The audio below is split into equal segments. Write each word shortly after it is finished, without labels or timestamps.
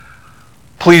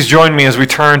Please join me as we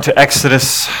turn to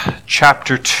Exodus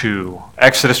chapter 2.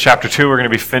 Exodus chapter 2, we're going to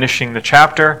be finishing the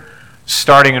chapter.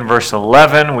 Starting in verse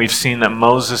 11, we've seen that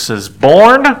Moses is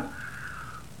born,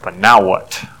 but now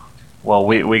what? Well,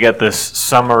 we get this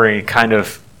summary kind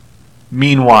of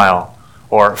meanwhile,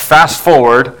 or fast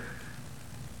forward,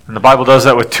 and the Bible does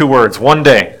that with two words, one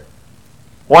day.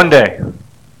 One day,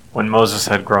 when Moses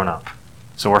had grown up.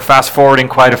 So we're fast forwarding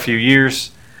quite a few years.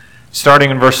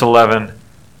 Starting in verse 11,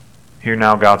 hear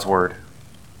now God's word.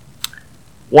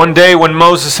 One day when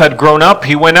Moses had grown up,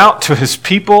 he went out to his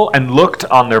people and looked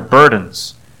on their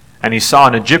burdens, and he saw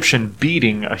an Egyptian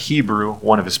beating a Hebrew,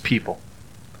 one of his people.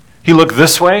 He looked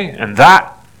this way and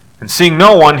that, and seeing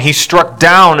no one, he struck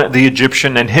down the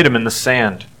Egyptian and hid him in the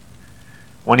sand.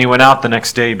 When he went out the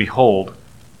next day, behold,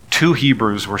 two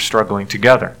Hebrews were struggling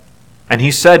together. And he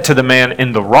said to the man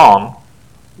in the wrong,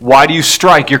 "Why do you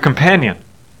strike your companion?"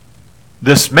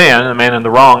 This man, the man in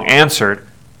the wrong, answered,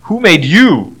 "Who made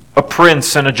you a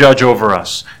prince and a judge over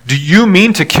us? Do you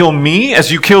mean to kill me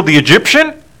as you killed the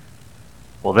Egyptian?"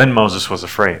 Well, then Moses was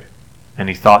afraid, and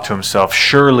he thought to himself,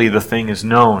 "Surely the thing is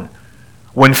known."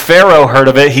 When Pharaoh heard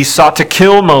of it, he sought to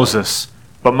kill Moses.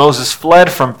 But Moses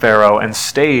fled from Pharaoh and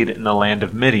stayed in the land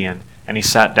of Midian, and he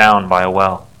sat down by a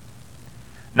well.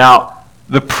 Now,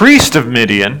 the priest of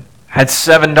Midian had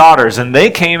 7 daughters, and they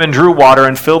came and drew water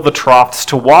and filled the troughs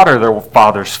to water their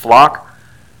father's flock.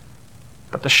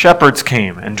 But the shepherds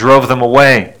came and drove them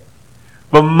away.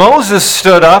 But Moses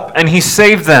stood up, and he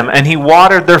saved them, and he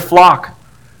watered their flock.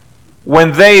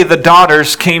 When they, the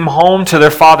daughters, came home to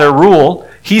their father Reuel,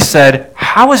 he said,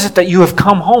 "How is it that you have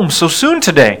come home so soon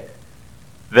today?"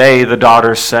 They, the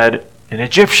daughters, said, "An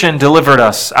Egyptian delivered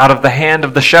us out of the hand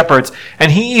of the shepherds,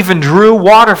 and he even drew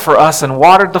water for us and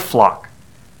watered the flock."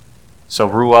 So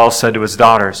Reuel said to his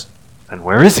daughters, "And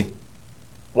where is he?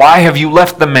 Why have you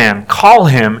left the man? Call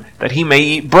him, that he may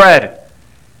eat bread."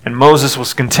 And Moses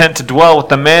was content to dwell with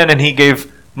the man, and he gave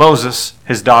Moses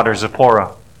his daughter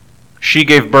Zipporah. She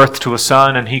gave birth to a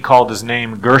son, and he called his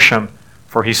name Gershom,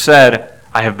 for he said,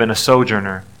 "I have been a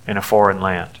sojourner in a foreign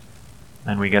land."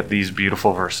 And we get these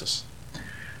beautiful verses.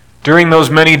 During those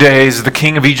many days, the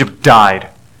king of Egypt died,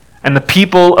 and the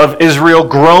people of Israel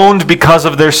groaned because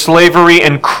of their slavery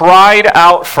and cried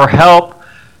out for help.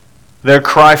 Their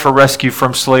cry for rescue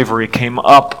from slavery came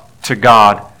up to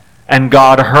God, and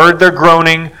God heard their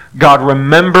groaning. God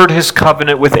remembered his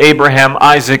covenant with Abraham,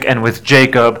 Isaac, and with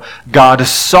Jacob. God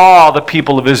saw the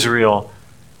people of Israel,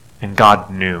 and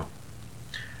God knew.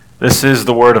 This is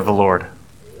the word of the Lord.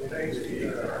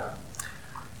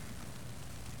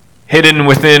 Hidden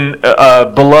within a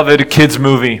beloved kids'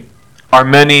 movie are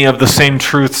many of the same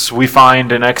truths we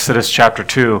find in Exodus chapter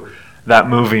 2. That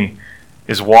movie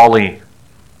is WALL-E.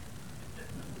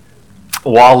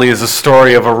 WALL-E is a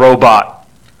story of a robot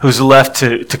who's left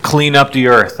to clean up the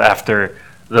earth after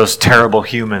those terrible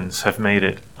humans have made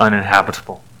it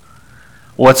uninhabitable.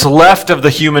 What's left of the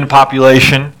human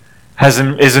population is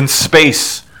in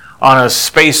space on a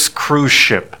space cruise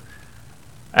ship,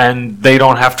 and they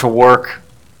don't have to work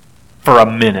for a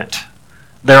minute.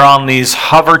 They're on these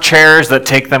hover chairs that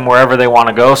take them wherever they want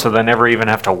to go, so they never even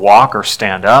have to walk or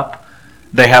stand up.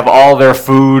 They have all their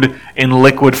food in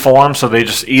liquid form, so they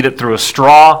just eat it through a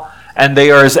straw, and they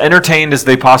are as entertained as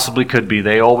they possibly could be.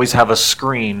 They always have a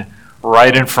screen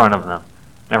right in front of them.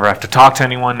 Never have to talk to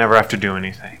anyone, never have to do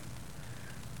anything.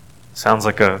 Sounds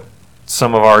like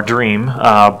some of our dream,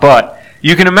 but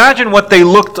you can imagine what they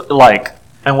looked like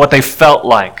and what they felt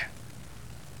like.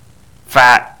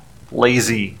 Fat,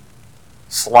 lazy,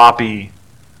 sloppy,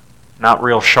 not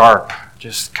real sharp,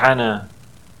 just kind of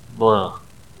blah.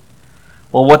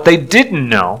 Well, what they didn't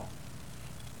know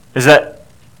is that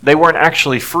they weren't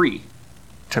actually free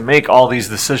to make all these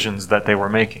decisions that they were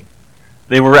making.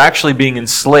 They were actually being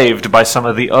enslaved by some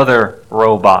of the other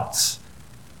robots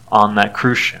on that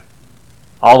cruise ship.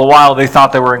 All the while they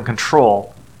thought they were in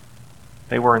control,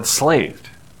 they were enslaved.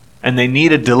 And they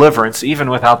needed deliverance even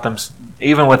without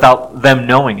them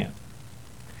knowing it.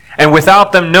 And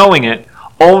without them knowing it,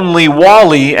 only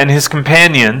WALL-E and his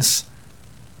companions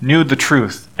knew the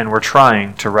truth and were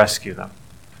trying to rescue them.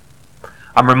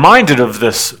 I'm reminded of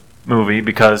this movie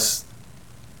because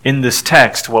in this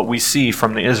text, what we see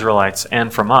from the Israelites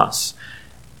and from us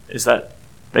is that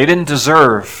they didn't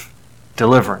deserve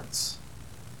deliverance.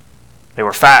 They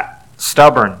were fat,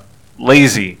 stubborn,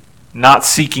 lazy, not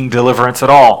seeking deliverance at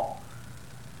all.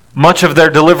 Much of their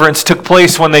deliverance took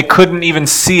place when they couldn't even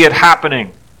see it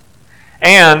happening.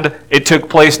 And it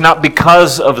took place not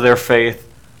because of their faith,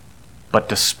 but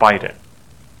despite it.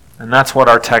 And that's what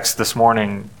our text this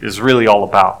morning is really all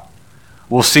about.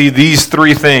 We'll see these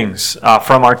three things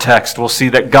from our text. We'll see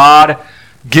that God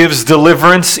gives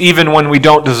deliverance even when we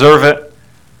don't deserve it.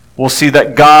 We'll see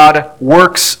that God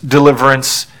works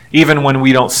deliverance even when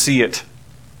we don't see it.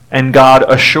 And God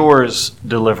assures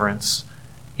deliverance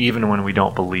even when we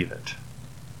don't believe it.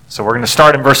 So we're going to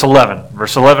start in verse 11.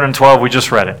 Verse 11 and 12, we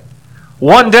just read it.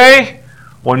 One day,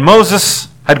 when Moses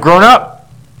had grown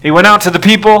up, he went out to the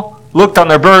people, looked on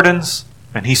their burdens,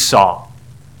 and he saw.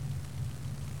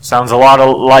 Sounds a lot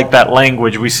like that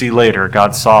language we see later.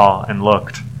 God saw and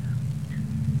looked.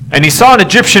 And he saw an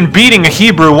Egyptian beating a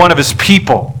Hebrew, one of his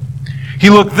people. He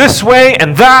looked this way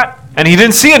and that, and he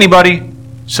didn't see anybody,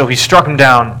 so he struck him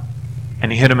down,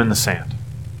 and he hit him in the sand.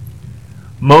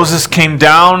 Moses came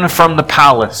down from the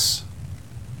palace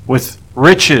with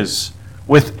riches,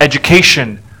 with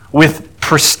education, with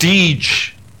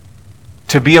prestige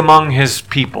to be among his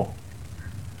people.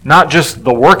 Not just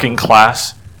the working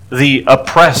class, the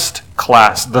oppressed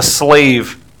class, the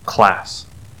slave class.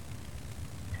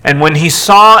 And when he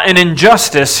saw an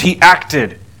injustice, he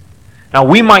acted. Now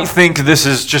we might think this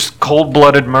is just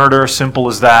cold-blooded murder, simple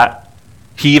as that.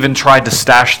 He even tried to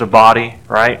stash the body,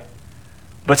 right?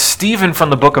 But Stephen from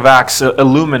the book of Acts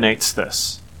illuminates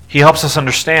this. He helps us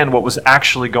understand what was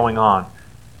actually going on.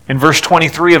 In verse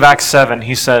 23 of Acts 7,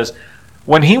 he says,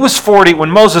 when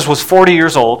Moses was 40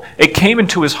 years old, it came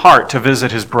into his heart to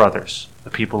visit his brothers,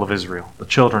 the people of Israel, the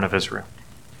children of Israel.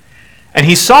 And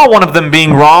he saw one of them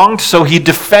being wronged, so he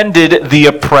defended the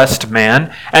oppressed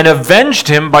man and avenged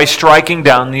him by striking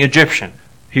down the Egyptian.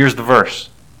 Here's the verse.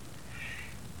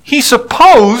 He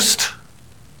supposed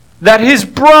that his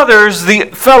brothers,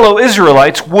 the fellow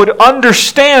Israelites, would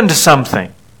understand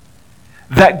something.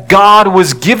 That God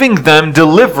was giving them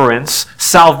deliverance,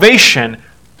 salvation,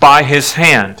 by his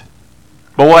hand.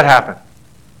 But what happened?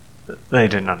 They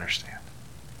didn't understand.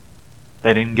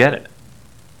 They didn't get it.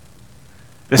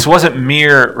 This wasn't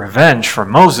mere revenge for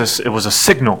Moses, it was a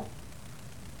signal.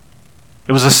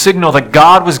 It was a signal that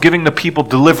God was giving the people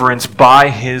deliverance by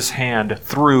his hand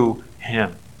through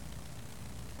him.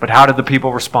 But how did the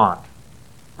people respond?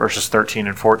 Verses 13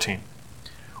 and 14.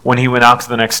 When he went out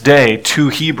the next day, 2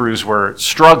 Hebrews were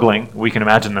struggling. We can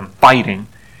imagine them fighting.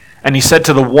 And he said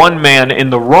to the one man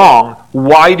in the wrong,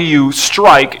 why do you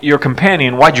strike your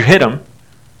companion? Why'd you hit him?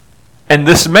 And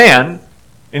this man,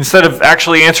 instead of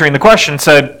actually answering the question,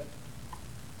 said,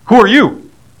 who are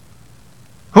you?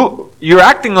 You're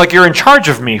acting like you're in charge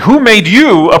of me. Who made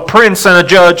you a prince and a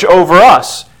judge over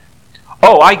us?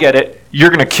 Oh, I get it.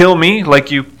 You're going to kill me like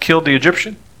you killed the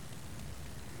Egyptian?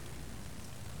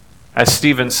 As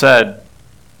Stephen said,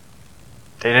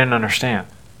 they didn't understand.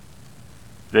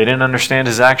 They didn't understand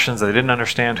his actions. They didn't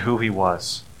understand who he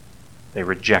was. They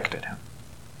rejected him.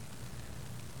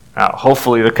 Now,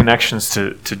 hopefully the connections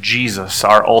to Jesus,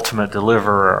 our ultimate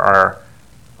deliverer, are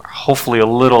hopefully a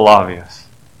little obvious.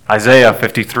 Isaiah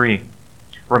 53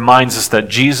 reminds us that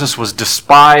Jesus was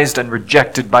despised and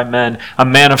rejected by men, a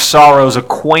man of sorrows,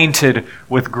 acquainted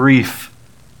with grief.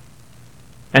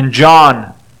 And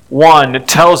John 1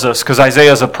 tells us, because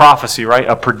Isaiah is a prophecy, right?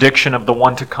 A prediction of the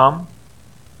one to come.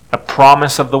 A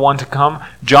promise of the one to come.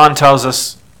 John tells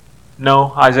us,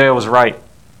 no, Isaiah was right.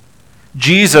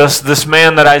 Jesus, this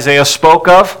man that Isaiah spoke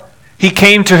of, he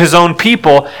came to his own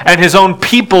people, and his own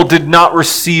people did not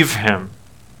receive him.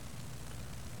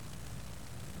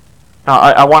 Now,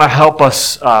 I want to help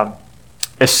us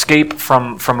escape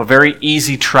from a very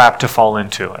easy trap to fall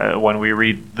into when we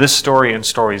read this story and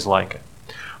stories like it.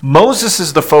 Moses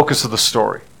is the focus of the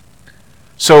story.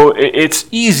 So it's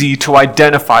easy to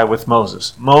identify with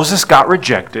Moses. Moses got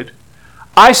rejected.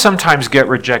 I sometimes get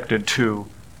rejected too.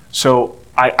 So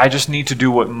I just need to do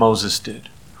what Moses did.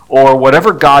 Or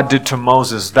whatever God did to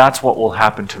Moses, that's what will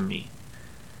happen to me.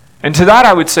 And to that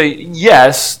I would say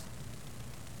yes,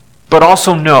 but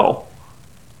also no.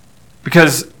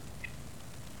 Because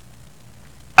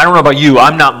I don't know about you,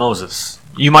 I'm not Moses.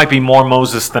 You might be more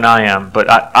Moses than I am, but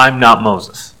I'm not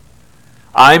Moses.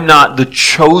 I'm not the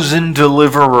chosen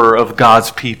deliverer of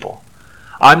God's people.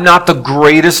 I'm not the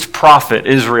greatest prophet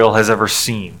Israel has ever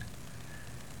seen.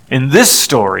 In this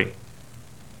story,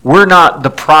 we're not the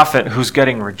prophet who's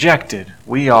getting rejected.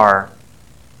 We are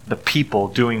the people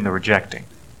doing the rejecting.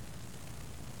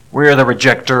 We are the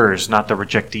rejectors, not the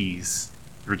rejectees.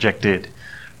 Rejected.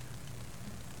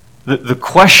 The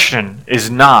question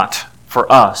is not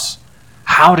for us,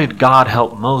 how did God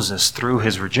help Moses through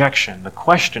his rejection? The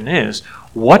question is,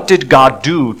 what did God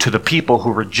do to the people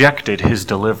who rejected his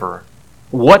deliverer?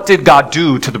 What did God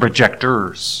do to the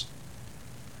rejectors?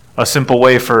 A simple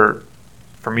way for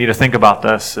me to think about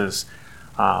this is,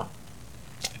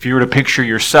 if you were to picture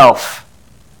yourself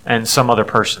and some other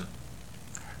person,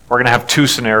 we're going to have 2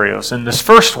 scenarios. In this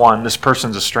first one, this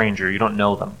person's a stranger. You don't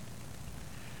know them.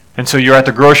 And so you're at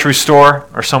the grocery store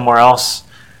or somewhere else,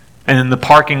 and in the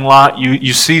parking lot,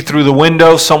 you see through the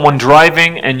window someone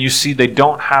driving, and you see they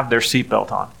don't have their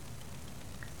seatbelt on.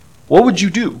 What would you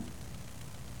do?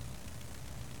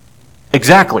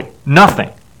 Exactly.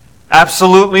 Nothing.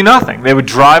 Absolutely nothing. They would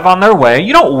drive on their way.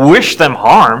 You don't wish them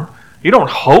harm. You don't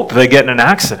hope they get in an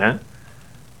accident.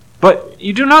 But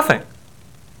you do nothing.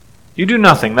 You do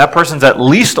nothing. That person's at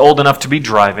least old enough to be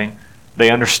driving. They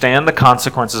understand the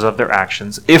consequences of their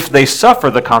actions. If they suffer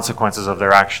the consequences of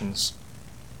their actions,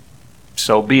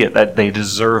 so be it, that they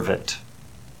deserve it.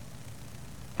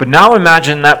 But now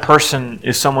imagine that person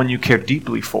is someone you care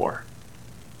deeply for.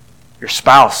 Your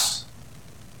spouse,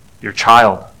 your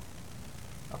child,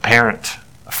 a parent,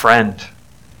 a friend,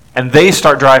 and they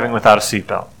start driving without a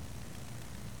seatbelt.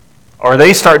 Or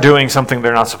they start doing something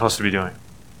they're not supposed to be doing.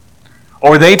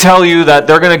 Or they tell you that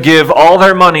they're going to give all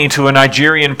their money to a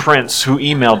Nigerian prince who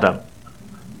emailed them.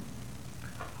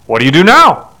 What do you do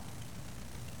now?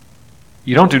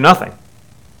 You don't do nothing.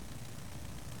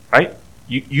 Right?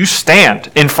 You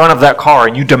stand in front of that car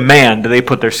and you demand they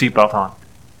put their seatbelt on.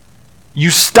 You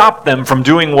stop them from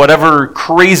doing whatever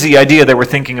crazy idea they were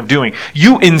thinking of doing.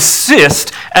 You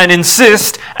insist and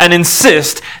insist and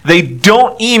insist they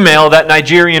don't email that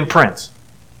Nigerian prince.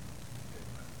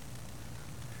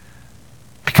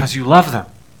 Because you love them.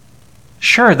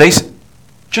 Sure, they,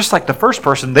 just like the first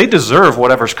person, they deserve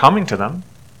whatever's coming to them.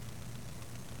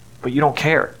 But you don't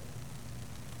care.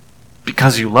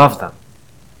 Because you love them.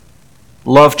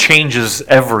 Love changes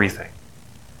everything.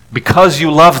 Because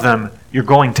you love them, you're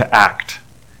going to act.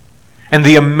 And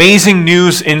the amazing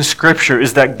news in Scripture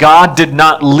is that God did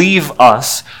not leave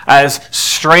us as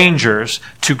strangers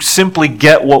to simply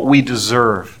get what we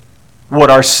deserve,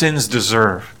 what our sins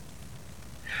deserve.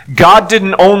 God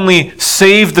didn't only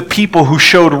save the people who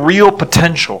showed real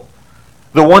potential,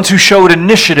 the ones who showed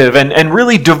initiative and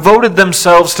really devoted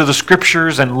themselves to the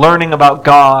Scriptures and learning about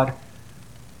God.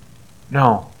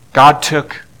 No, God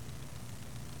took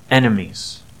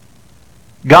enemies.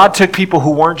 God took people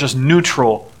who weren't just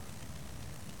neutral,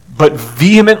 but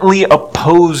vehemently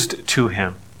opposed to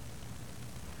Him.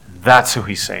 That's who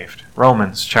He saved.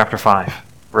 Romans chapter 5,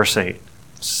 verse 8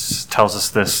 tells us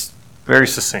this very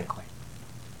succinctly.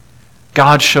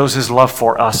 God shows His love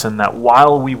for us in that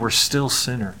while we were still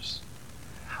sinners,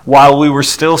 while we were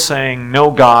still saying,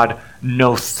 "No God,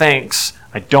 no thanks,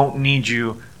 I don't need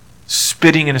you,"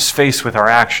 spitting in His face with our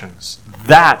actions,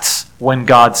 that's when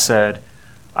God said,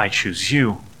 "I choose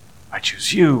you, I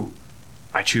choose you,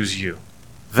 I choose you."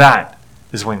 That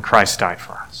is when Christ died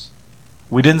for us.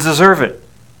 We didn't deserve it.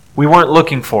 We weren't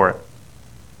looking for it.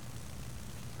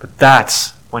 But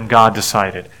that's when God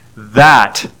decided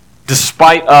that,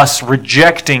 despite us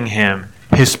rejecting Him,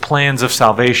 His plans of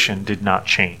salvation did not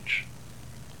change.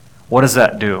 What does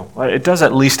that do? It does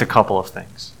at least a couple of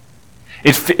things.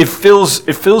 It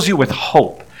fills you with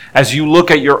hope as you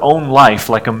look at your own life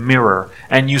like a mirror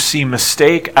and you see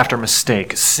mistake after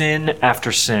mistake, sin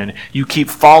after sin. You keep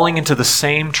falling into the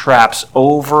same traps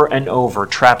over and over,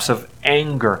 traps of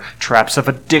anger, traps of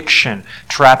addiction,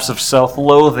 traps of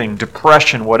self-loathing,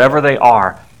 depression, whatever they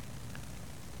are.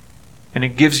 And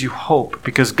it gives you hope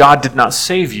because God did not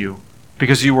save you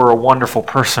because you were a wonderful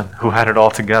person who had it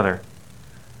all together.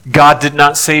 God did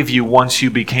not save you once you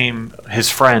became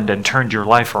His friend and turned your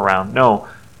life around. No,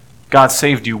 God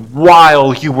saved you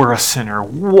while you were a sinner,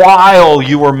 while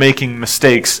you were making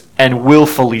mistakes and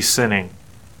willfully sinning.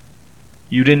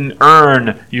 You didn't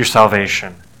earn your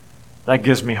salvation. That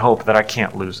gives me hope that I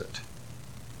can't lose it.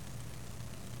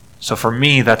 So for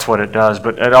me, that's what it does,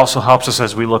 but it also helps us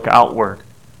as we look outward.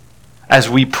 As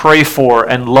we pray for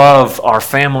and love our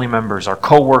family members, our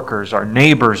coworkers, our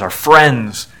neighbors, our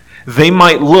friends, they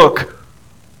might look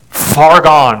far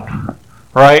gone,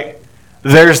 right?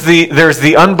 There's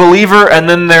the unbeliever and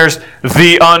then there's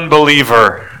the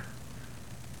unbeliever.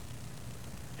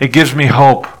 It gives me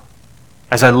hope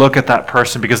as I look at that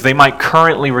person because they might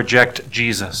currently reject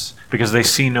Jesus because they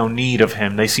see no need of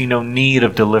Him. They see no need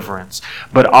of deliverance.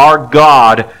 But our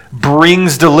God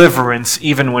brings deliverance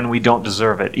even when we don't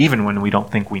deserve it, even when we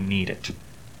don't think we need it.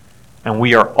 And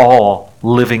we are all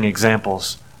living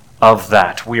examples of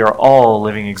that. We are all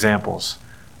living examples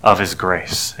of His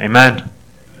grace. Amen?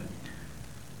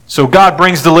 So God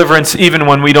brings deliverance even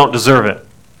when we don't deserve it.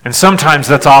 And sometimes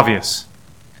that's obvious.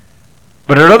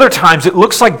 But at other times it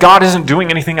looks like God isn't doing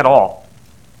anything at all.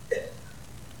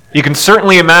 You can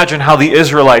certainly imagine how the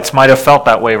Israelites might have felt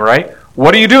that way, right?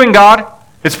 What are you doing, God?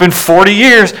 It's been 40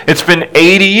 years. It's been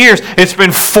 80 years. It's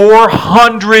been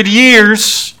 400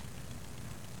 years.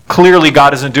 Clearly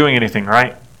God isn't doing anything,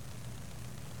 right?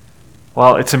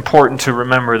 Well, it's important to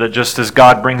remember that just as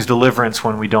God brings deliverance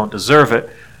when we don't deserve it,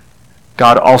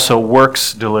 God also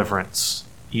works deliverance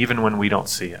even when we don't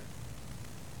see it.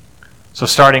 So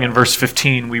starting in verse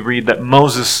 15, we read that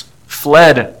Moses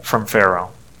fled from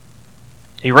Pharaoh.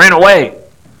 He ran away,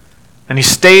 and he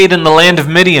stayed in the land of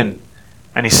Midian,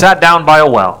 and he sat down by a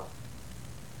well.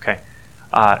 Okay.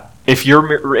 If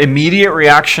your immediate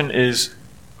reaction is,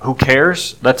 who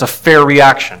cares? That's a fair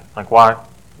reaction. Like, why?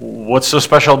 What's so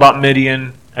special about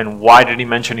Midian, and why did he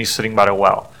mention he's sitting by a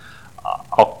well?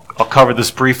 I'll cover this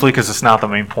briefly because it's not the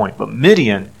main point. But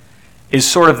Midian is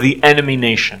sort of the enemy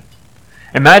nation.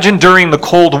 Imagine during the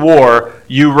Cold War,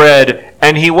 you read,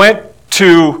 and he went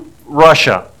to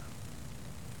Russia.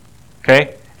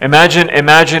 Okay?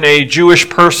 Imagine a Jewish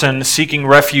person seeking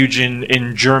refuge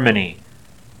in Germany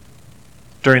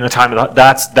during the time of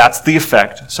that's the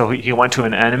effect. So he went to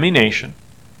an enemy nation.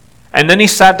 And then he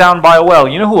sat down by a well.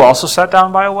 You know who also sat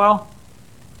down by a well?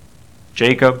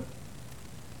 Jacob,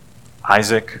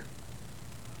 Isaac,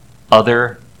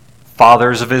 other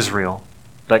fathers of Israel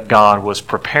that God was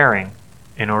preparing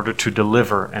in order to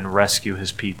deliver and rescue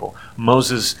his people.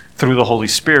 Moses, through the Holy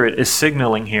Spirit, is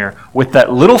signaling here with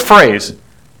that little phrase,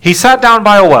 he sat down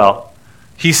by a well.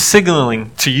 He's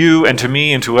signaling to you and to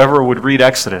me and to whoever would read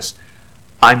Exodus,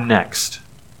 I'm next.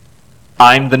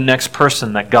 I'm the next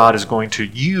person that God is going to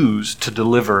use to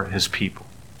deliver his people.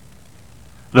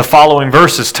 The following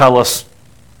verses tell us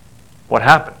what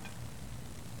happened.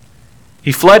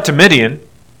 He fled to Midian,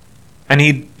 and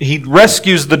he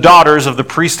rescues the daughters of the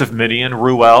priest of Midian,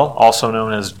 Ruel, also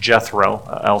known as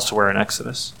Jethro, elsewhere in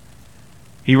Exodus.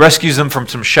 He rescues them from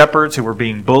some shepherds who were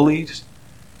being bullied.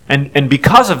 And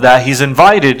because of that, he's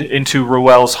invited into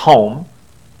Ruel's home,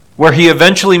 where he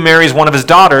eventually marries one of his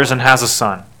daughters and has a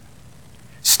son.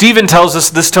 Stephen tells us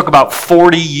this took about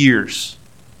 40 years.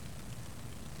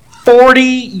 40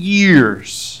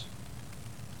 years.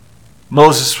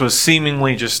 Moses was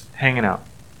seemingly just hanging out.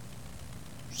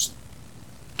 Just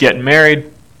getting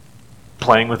married,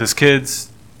 playing with his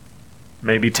kids,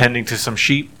 maybe tending to some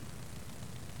sheep.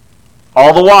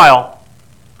 All the while,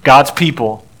 God's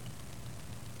people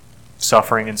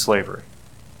suffering in slavery.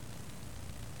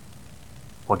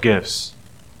 What gives?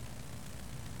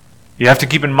 You have to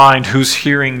keep in mind who's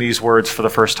hearing these words for the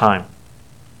first time.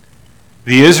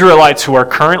 The Israelites who are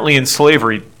currently in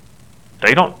slavery,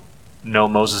 they don't know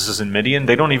Moses is in Midian.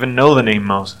 They don't even know the name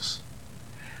Moses.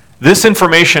 This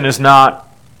information is not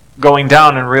going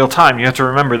down in real time. You have to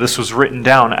remember this was written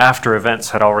down after events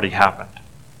had already happened.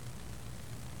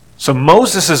 So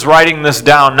Moses is writing this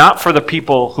down not for the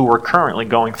people who were currently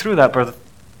going through that, but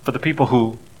for the people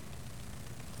who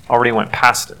already went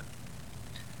past it.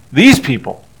 These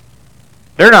people,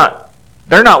 they're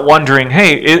not wondering,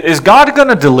 hey, is God going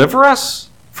to deliver us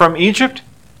from Egypt?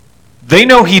 They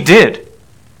know he did.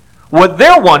 What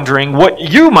they're wondering, what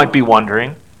you might be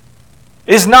wondering,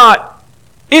 is not,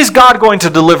 is God going to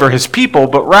deliver his people,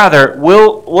 but rather,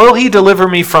 will he deliver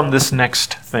me from this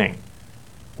next thing?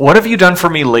 What have you done for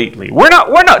me lately?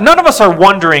 None of us are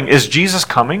wondering, is Jesus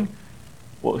coming?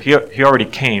 Well, he already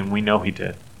came. We know he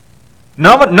did.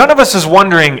 None of us is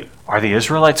wondering, are the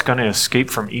Israelites going to escape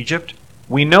from Egypt?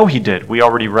 We know he did. We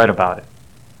already read about it.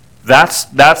 That's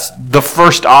the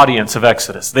first audience of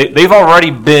Exodus. They've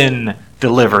already been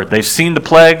delivered. They've seen the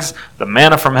plagues, the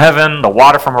manna from heaven, the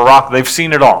water from a rock. They've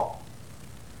seen it all.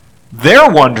 They're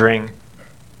wondering,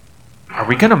 are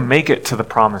we going to make it to the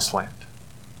promised land?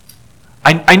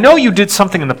 I know you did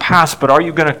something in the past, but are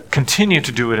you going to continue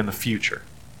to do it in the future?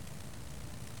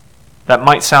 That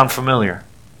might sound familiar.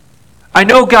 I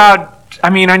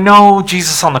know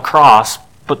Jesus on the cross,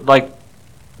 but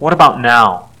what about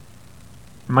now?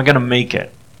 Am I going to make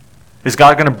it? Is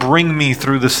God going to bring me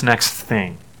through this next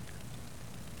thing?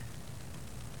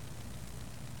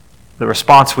 The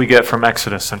response we get from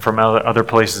Exodus and from other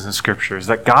places in Scripture is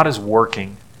that God is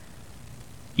working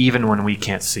even when we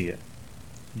can't see it.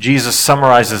 Jesus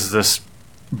summarizes this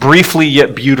briefly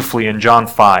yet beautifully in John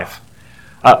 5.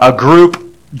 A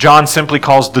group John simply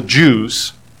calls the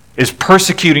Jews is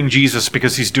persecuting Jesus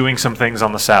because he's doing some things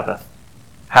on the Sabbath.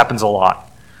 Happens a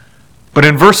lot. But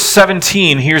in verse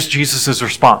 17, here's Jesus'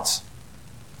 response.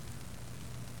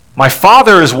 My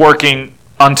Father is working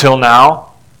until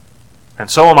now, and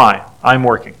so am I. I'm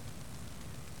working.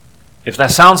 If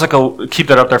that sounds like keep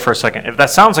that up there for a second. If that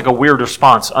sounds like a weird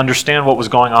response, understand what was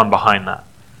going on behind that.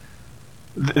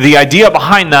 The idea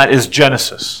behind that is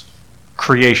Genesis,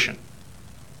 creation.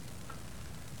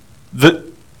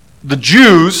 The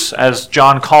Jews, as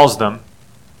John calls them,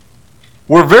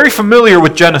 were very familiar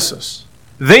with Genesis.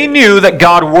 They knew that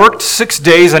God worked 6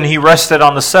 days and he rested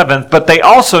on the seventh, but they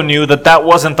also knew that that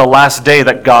wasn't the last day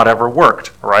that God ever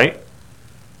worked, right?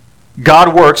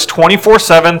 God works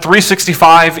 24/7,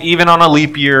 365, even on a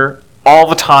leap year, all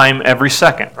the time, every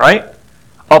second, right?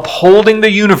 Upholding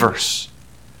the universe,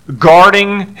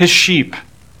 guarding his sheep,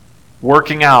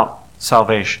 working out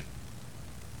salvation.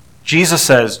 Jesus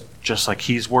says, just like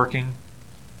he's working,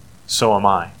 so am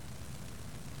I.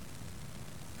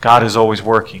 God is always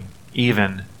working,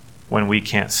 even when we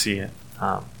can't see it.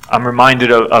 I'm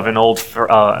reminded of an old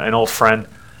friend.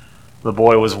 The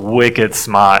boy was wicked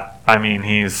smart. I mean,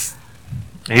 he's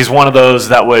one of those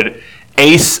that would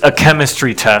ace a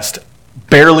chemistry test,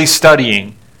 barely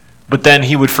studying, but then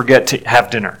he would forget to have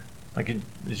dinner. Like, he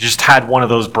just had one of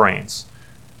those brains.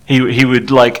 He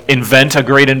would like invent a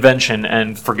great invention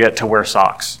and forget to wear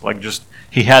socks.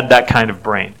 He had that kind of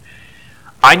brain.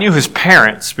 I knew his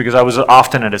parents because I was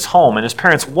often at his home, and his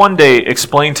parents one day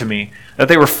explained to me that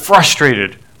they were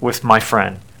frustrated with my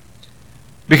friend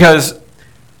because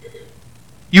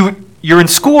you're in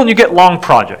school and you get long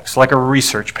projects like a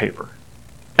research paper.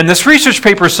 And this research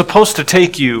paper is supposed to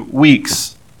take you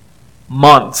weeks,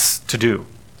 months to do.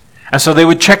 And so they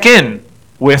would check in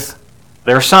with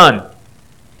their son.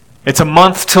 It's a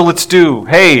month till it's due.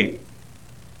 Hey,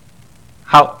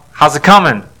 how's it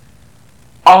coming?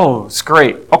 Oh, it's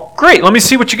great. Oh, great. Let me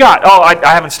see what you got. Oh, I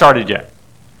haven't started yet.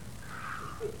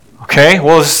 Okay,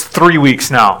 well, it's 3 weeks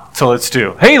now till it's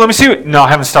due. Hey, let me see what... No, I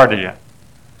haven't started yet.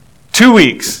 2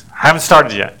 weeks. I haven't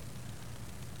started yet.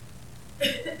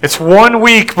 It's 1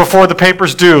 week before the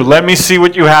paper's due. Let me see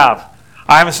what you have.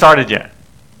 I haven't started yet.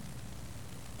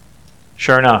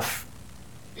 Sure enough,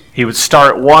 he would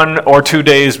start 1 or 2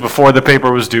 days before the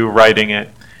paper was due writing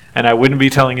it. And I wouldn't be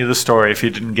telling you the story if you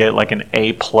didn't get like an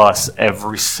A+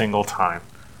 every single time.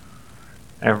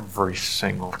 Every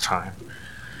single time.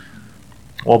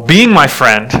 Well, being my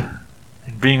friend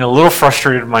and being a little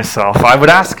frustrated myself, I would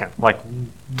ask him, like,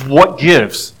 what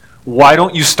gives? Why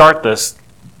don't you start this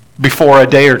before a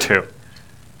day or two?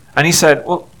 And he said,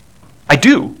 well, I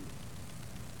do.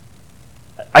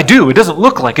 I do. It doesn't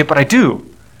look like it, but I do.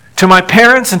 To my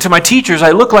parents and to my teachers,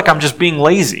 I look like I'm just being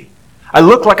lazy. I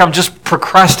look like I'm just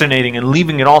procrastinating and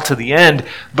leaving it all to the end,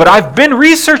 but I've been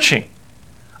researching.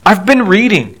 I've been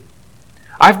reading.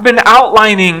 I've been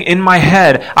outlining in my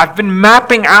head. I've been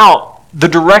mapping out the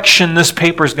direction this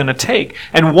paper is going to take.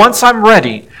 And once I'm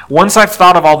ready, once I've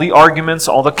thought of all the arguments,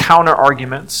 all the counter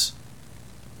arguments,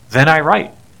 then I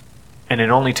write. And it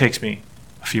only takes me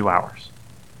a few hours.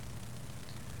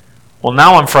 Well,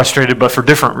 now I'm frustrated, but for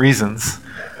different reasons.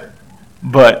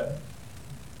 But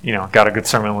got a good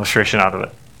sermon illustration out of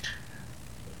it.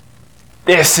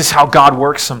 This is how God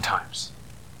works sometimes.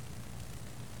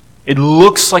 It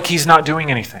looks like he's not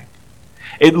doing anything.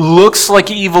 It looks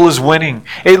like evil is winning.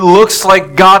 It looks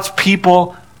like God's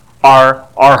people are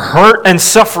hurt and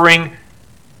suffering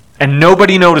and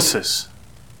nobody notices.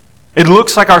 It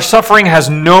looks like our suffering has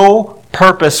no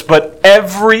purpose, but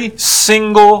every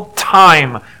single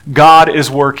time God is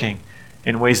working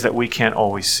in ways that we can't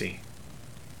always see.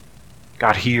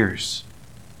 God hears,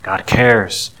 God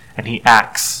cares, and he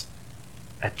acts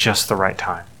at just the right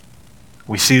time.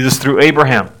 We see this through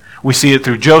Abraham. We see it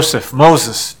through Joseph,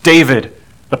 Moses, David,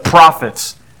 the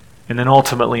prophets, and then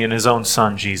ultimately in his own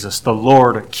son, Jesus. The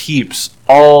Lord keeps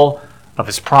all of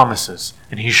his promises,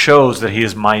 and he shows that he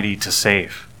is mighty to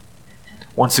save.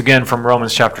 Once again from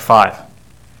Romans chapter 5.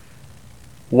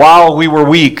 While we were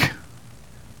weak,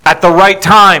 at the right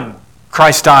time,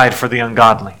 Christ died for the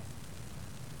ungodly.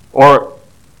 Or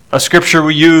a scripture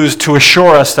we use to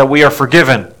assure us that we are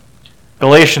forgiven.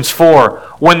 Galatians 4,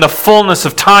 when the fullness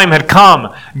of time had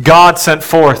come, God sent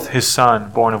forth his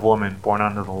Son, born of woman, born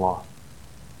under the law.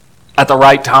 At the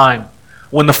right time,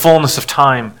 when the fullness of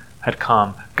time had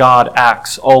come, God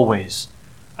acts always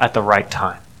at the right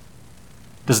time.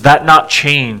 Does that not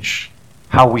change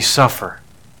how we suffer,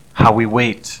 how we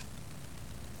wait?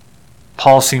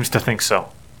 Paul seems to think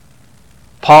so.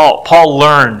 Paul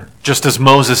learned, just as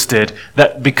Moses did,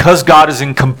 that because God is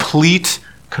in complete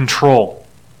control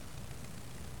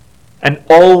and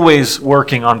always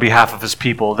working on behalf of his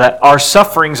people, that our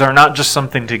sufferings are not just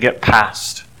something to get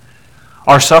past.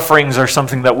 Our sufferings are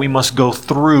something that we must go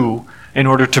through in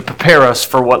order to prepare us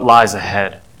for what lies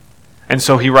ahead. And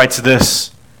so he writes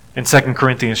this in 2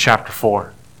 Corinthians chapter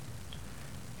 4.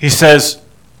 He says,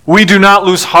 we do not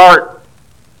lose heart.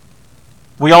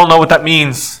 We all know what that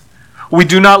means. We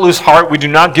do not lose heart. We do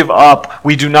not give up.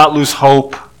 We do not lose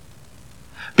hope.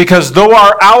 Because though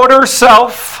our outer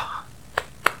self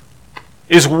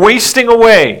is wasting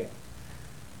away,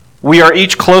 we are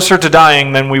each closer to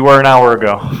dying than we were an hour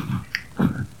ago.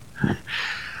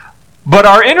 But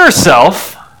our inner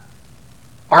self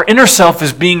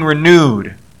is being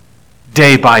renewed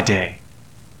day by day.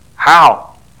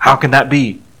 How? How can that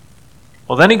be?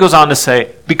 Well, then he goes on to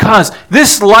say, because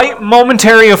this light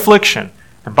momentary affliction,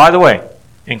 and by the way,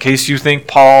 in case you think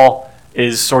Paul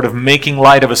is sort of making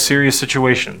light of a serious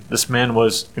situation, this man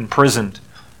was imprisoned,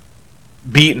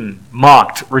 beaten,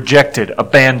 mocked, rejected,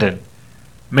 abandoned,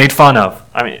 made fun of.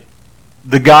 I mean,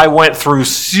 the guy went through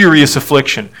serious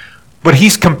affliction, but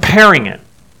he's comparing it.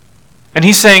 And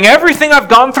he's saying, everything I've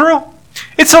gone through,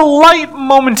 it's a light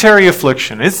momentary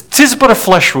affliction. Tis but a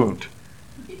flesh wound.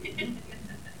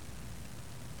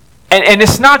 And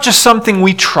it's not just something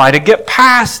we try to get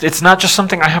past. It's not just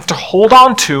something I have to hold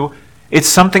on to. It's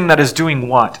something that is doing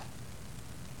what?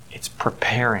 It's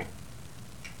preparing.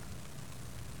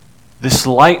 This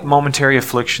light momentary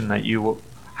affliction that you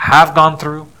have gone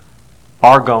through,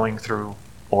 are going through,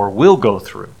 or will go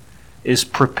through, is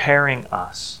preparing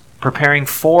us, preparing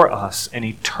for us an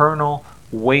eternal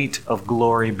weight of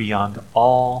glory beyond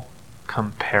all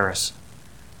comparison.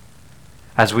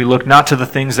 As we look not to the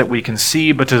things that we can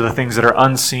see, but to the things that are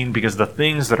unseen, because the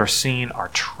things that are seen are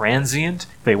transient.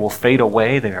 They will fade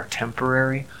away. They are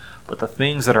temporary. But the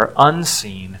things that are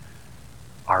unseen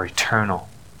are eternal.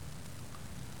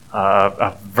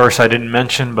 A verse I didn't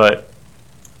mention, but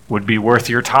would be worth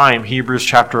your time, Hebrews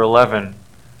chapter 11.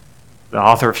 The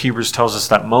author of Hebrews tells us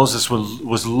that Moses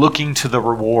was looking to the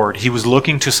reward. He was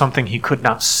looking to something he could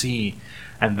not see.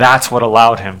 And that's what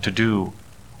allowed him to do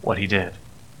what he did.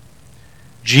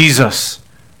 Jesus,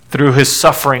 through his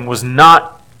suffering, was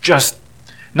not just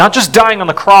dying on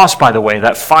the cross, by the way,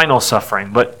 that final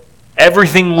suffering, but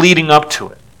everything leading up to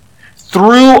it.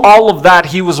 Through all of that,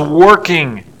 he was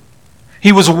working.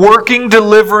 He was working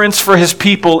deliverance for his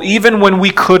people, even when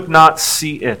we could not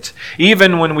see it,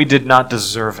 even when we did not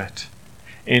deserve it,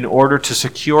 in order to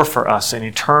secure for us an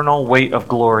eternal weight of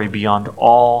glory beyond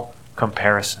all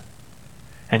comparison.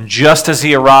 And just as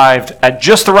he arrived at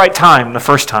just the right time, the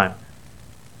first time,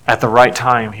 at the right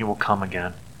time, he will come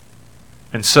again.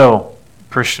 And so,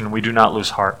 Christian, we do not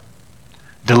lose heart.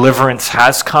 Deliverance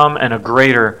has come, and a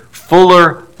greater,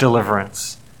 fuller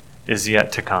deliverance is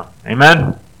yet to come.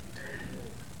 Amen?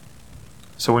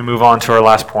 So we move on to our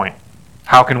last point.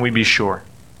 How can we be sure?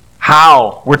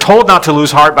 How? We're told not to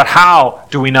lose heart, but how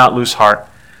do we not lose heart?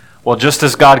 Well, just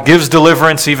as God gives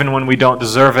deliverance even when we don't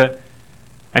deserve it,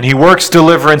 and he works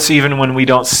deliverance even when we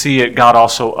don't see it, God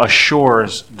also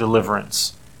assures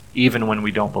deliverance even when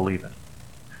we don't believe it.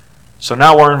 So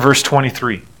now we're in verse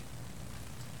 23.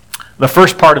 The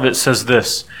first part of it says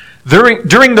this: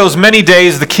 During those many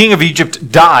days the king of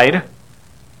Egypt died,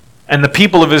 and the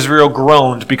people of Israel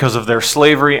groaned because of their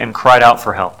slavery and cried out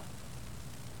for help.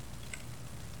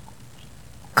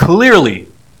 Clearly,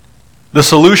 the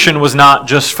solution was not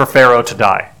just for Pharaoh to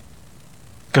die,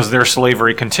 because their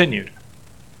slavery continued.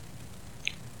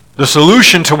 The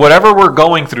solution to whatever we're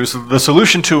going through, so the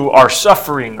solution to our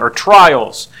suffering or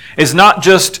trials, is not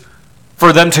just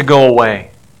for them to go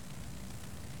away.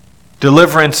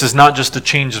 Deliverance is not just a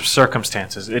change of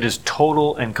circumstances. It is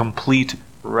total and complete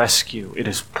rescue. It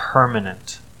is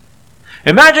permanent.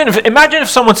 Imagine if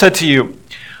someone said to you,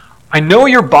 I know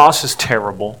your boss is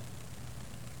terrible.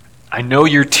 I know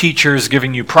your teacher is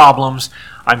giving you problems.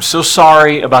 I'm so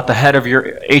sorry about the head of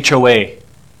your HOA. I'm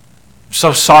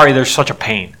so sorry there's such a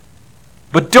pain.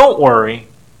 But don't worry.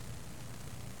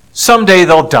 Someday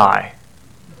they'll die.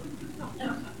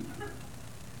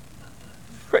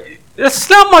 That's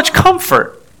not much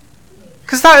comfort.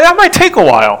 Because that might take a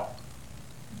while.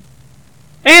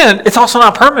 And it's also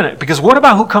not permanent. Because what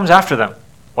about who comes after them?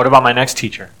 What about my next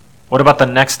teacher? What about the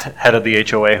next head of the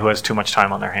HOA who has too much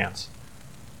time on their hands?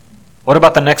 What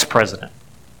about the next president?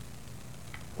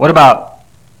 What about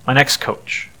my next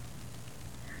coach?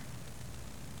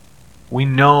 We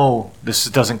know this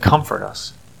doesn't comfort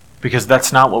us because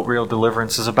that's not what real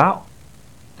deliverance is about.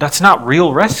 That's not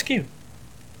real rescue.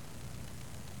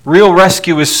 Real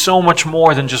rescue is so much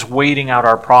more than just waiting out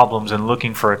our problems and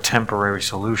looking for a temporary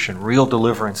solution. Real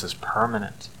deliverance is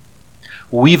permanent.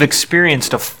 We've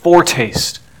experienced a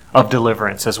foretaste of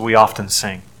deliverance, as we often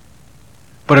sing.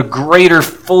 But a greater,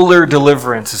 fuller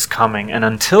deliverance is coming, and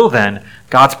until then,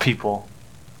 God's people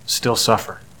still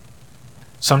suffer.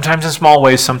 Sometimes in small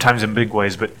ways, sometimes in big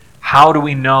ways, but how do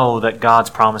we know that God's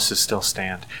promises still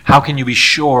stand? How can you be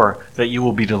sure that you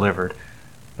will be delivered?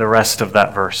 The rest of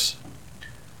that verse.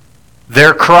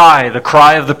 Their cry, the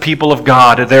cry of the people of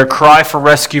God, their cry for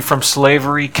rescue from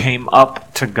slavery came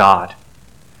up to God.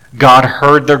 God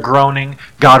heard their groaning.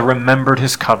 God remembered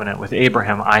his covenant with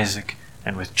Abraham, Isaac,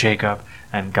 and with Jacob,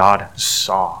 and God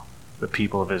saw the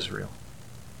people of Israel.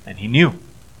 And he knew.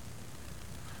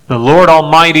 The Lord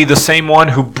Almighty, the same one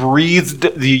who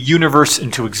breathed the universe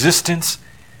into existence,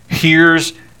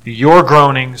 hears your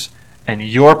groanings and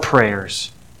your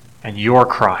prayers and your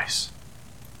cries.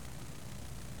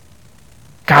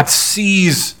 God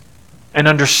sees and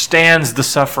understands the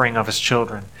suffering of his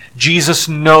children. Jesus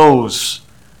knows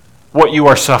what you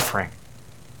are suffering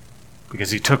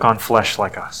because he took on flesh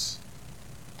like us.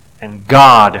 And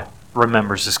God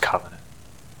remembers his covenant.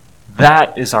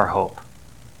 That is our hope.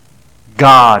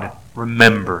 God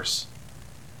remembers.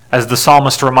 As the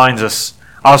psalmist reminds us,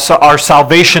 our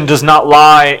salvation does not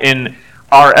lie in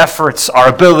our efforts, our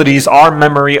abilities, our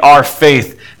memory, our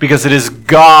faith, because it is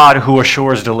God who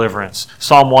assures deliverance.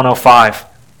 Psalm 105.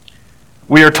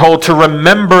 We are told to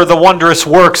remember the wondrous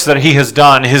works that he has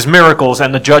done, his miracles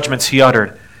and the judgments he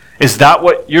uttered. Is that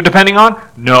what you're depending on?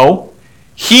 No.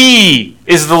 He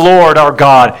is the Lord our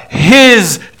God.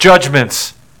 His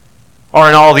judgments are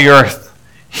in all the earth.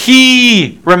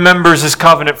 He remembers his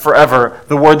covenant forever,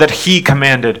 the word that he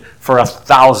commanded for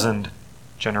 1,000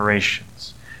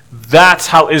 generations. That's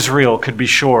how Israel could be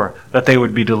sure that they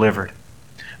would be delivered.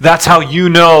 That's how you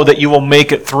know that you will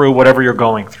make it through whatever you're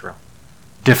going through.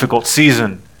 Difficult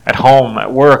season, at home,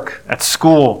 at work, at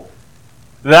school.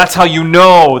 That's how you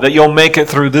know that you'll make it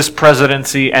through this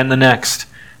presidency and the next,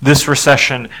 this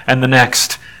recession and the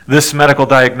next, this medical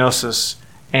diagnosis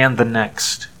and the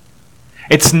next.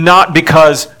 It's not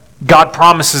because God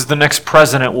promises the next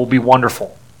president will be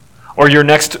wonderful, or your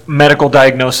next medical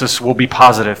diagnosis will be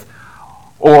positive,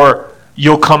 or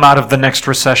you'll come out of the next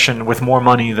recession with more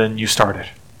money than you started.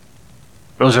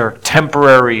 Those are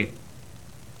temporary,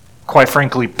 quite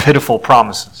frankly, pitiful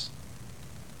promises.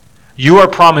 You are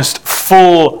promised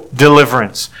full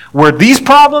deliverance, where these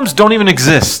problems don't even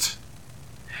exist.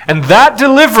 And that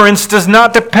deliverance does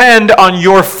not depend on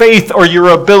your faith or your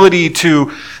ability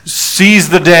to seize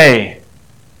the day.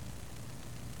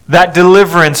 That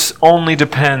deliverance only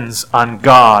depends on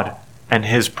God and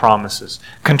his promises.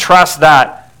 Contrast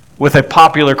that with a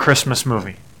popular Christmas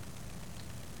movie.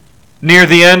 Near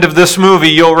the end of this movie,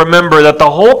 you'll remember that the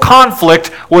whole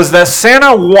conflict was that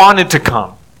Santa wanted to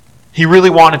come. He really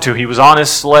wanted to. He was on his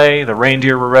sleigh. The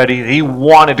reindeer were ready. He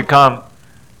wanted to come.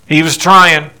 He was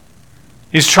trying.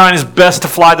 He was trying his best to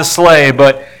fly the sleigh,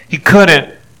 but he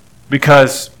couldn't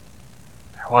because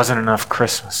there wasn't enough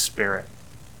Christmas spirit.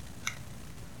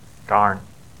 Darn.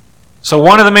 So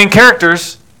one of the main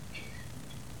characters,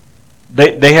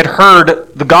 they had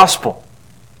heard the gospel.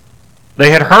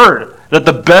 They had heard that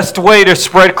the best way to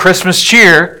spread Christmas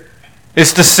cheer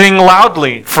is to sing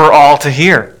loudly for all to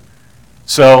hear.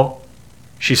 So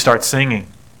she starts singing.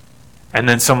 And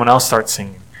then someone else starts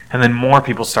singing. And then more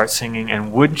people start singing.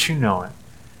 And wouldn't you know it,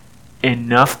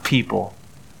 enough people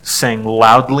sang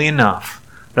loudly enough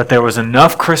that there was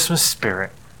enough Christmas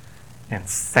spirit, and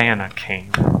Santa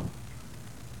came.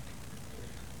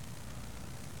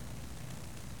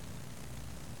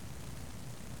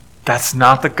 That's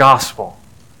not the gospel.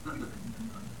 I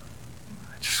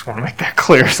just want to make that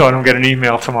clear so I don't get an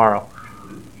email tomorrow.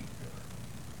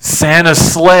 Santa's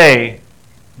sleigh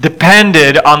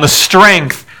depended on the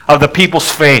strength of the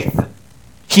people's faith.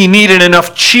 He needed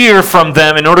enough cheer from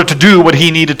them in order to do what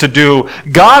he needed to do.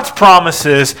 God's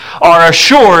promises are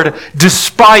assured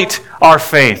despite our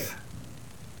faith.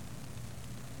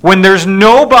 When there's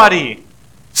nobody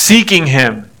seeking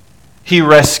him, he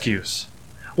rescues.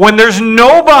 When there's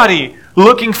nobody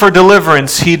looking for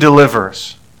deliverance, he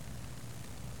delivers.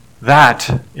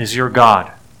 That is your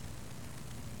God.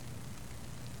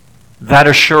 That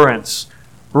assurance,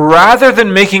 rather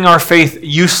than making our faith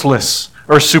useless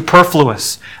or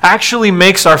superfluous, actually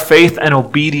makes our faith and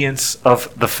obedience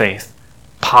of the faith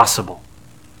possible.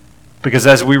 Because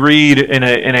as we read in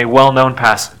a well-known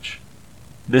passage,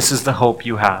 this is the hope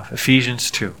you have. Ephesians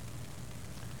 2.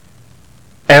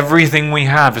 Everything we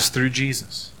have is through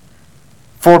Jesus.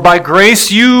 For by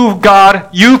grace you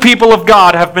people of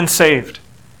God, have been saved.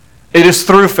 It is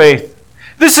through faith.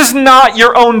 This is not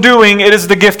your own doing. It is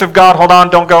the gift of God. Hold on,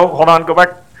 don't go. Hold on, go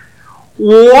back.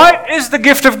 What is the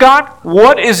gift of God?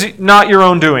 What is not your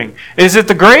own doing? Is it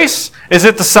the grace? Is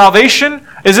it the salvation?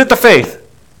 Is it the faith?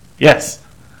 Yes.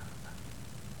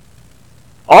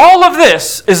 All of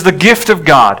this is the gift of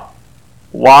God.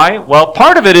 Why? Well,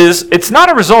 part of it is it's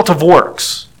not a result of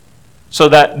works, so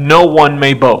that no one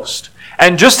may boast.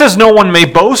 And just as no one may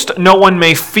boast, no one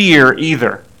may fear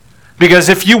either. Because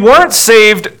if you weren't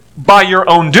saved by your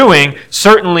own doing,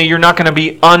 certainly you're not going to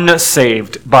be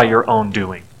unsaved by your own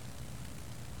doing.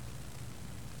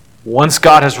 Once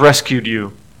God has rescued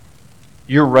you,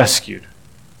 you're rescued.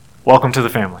 Welcome to the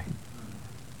family.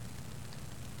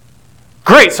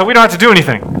 Great, so we don't have to do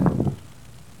anything.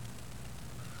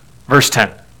 Verse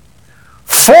 10.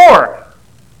 For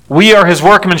we are his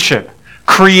workmanship,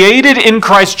 created in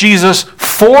Christ Jesus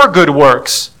for good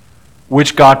works,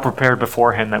 which God prepared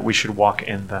beforehand that we should walk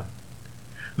in them.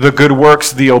 The good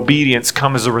works, the obedience,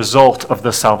 come as a result of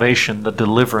the salvation, the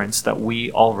deliverance that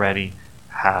we already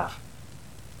have.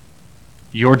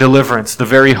 Your deliverance, the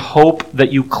very hope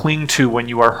that you cling to when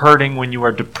you are hurting, when you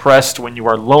are depressed, when you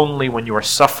are lonely, when you are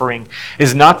suffering,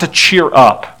 is not to cheer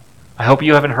up. I hope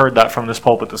you haven't heard that from this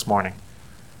pulpit this morning.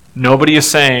 Nobody is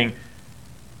saying,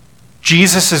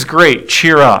 Jesus is great,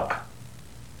 cheer up.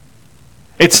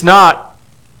 It's not,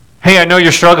 hey, I know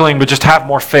you're struggling, but just have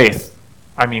more faith.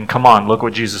 I mean, come on, look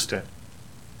what Jesus did.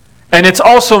 And it's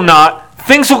also not,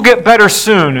 things will get better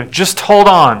soon, just hold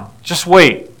on, just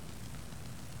wait.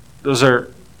 Those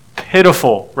are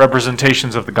pitiful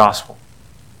representations of the gospel.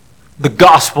 The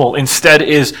gospel instead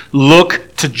is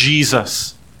look to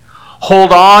Jesus.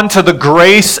 Hold on to the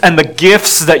grace and the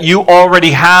gifts that you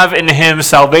already have in him,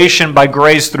 salvation by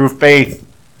grace through faith.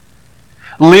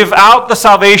 Live out the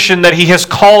salvation that he has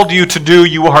called you to do.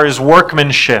 You are his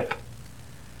workmanship.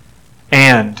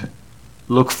 And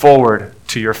look forward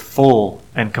to your full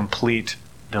and complete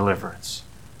deliverance.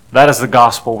 That is the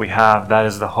gospel we have. That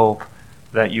is the hope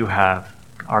that you have.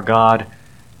 Our God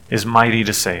is mighty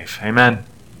to save. Amen.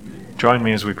 Join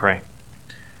me as we pray.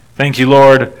 Thank you,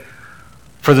 Lord,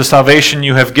 for the salvation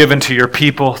you have given to your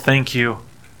people. Thank you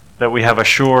that we have a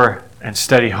sure and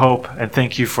steady hope. And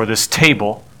thank you for this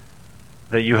table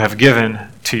that you have given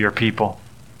to your people.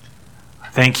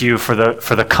 Thank you for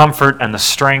the comfort and the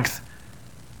strength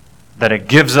that it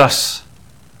gives us.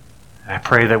 And I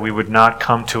pray that we would not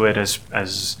come to it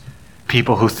as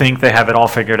people who think they have it all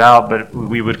figured out, but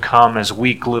we would come as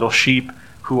weak little sheep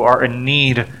who are in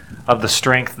need of the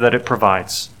strength that it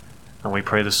provides. And we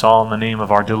pray this all in the name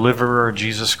of our deliverer,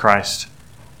 Jesus Christ.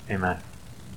 Amen.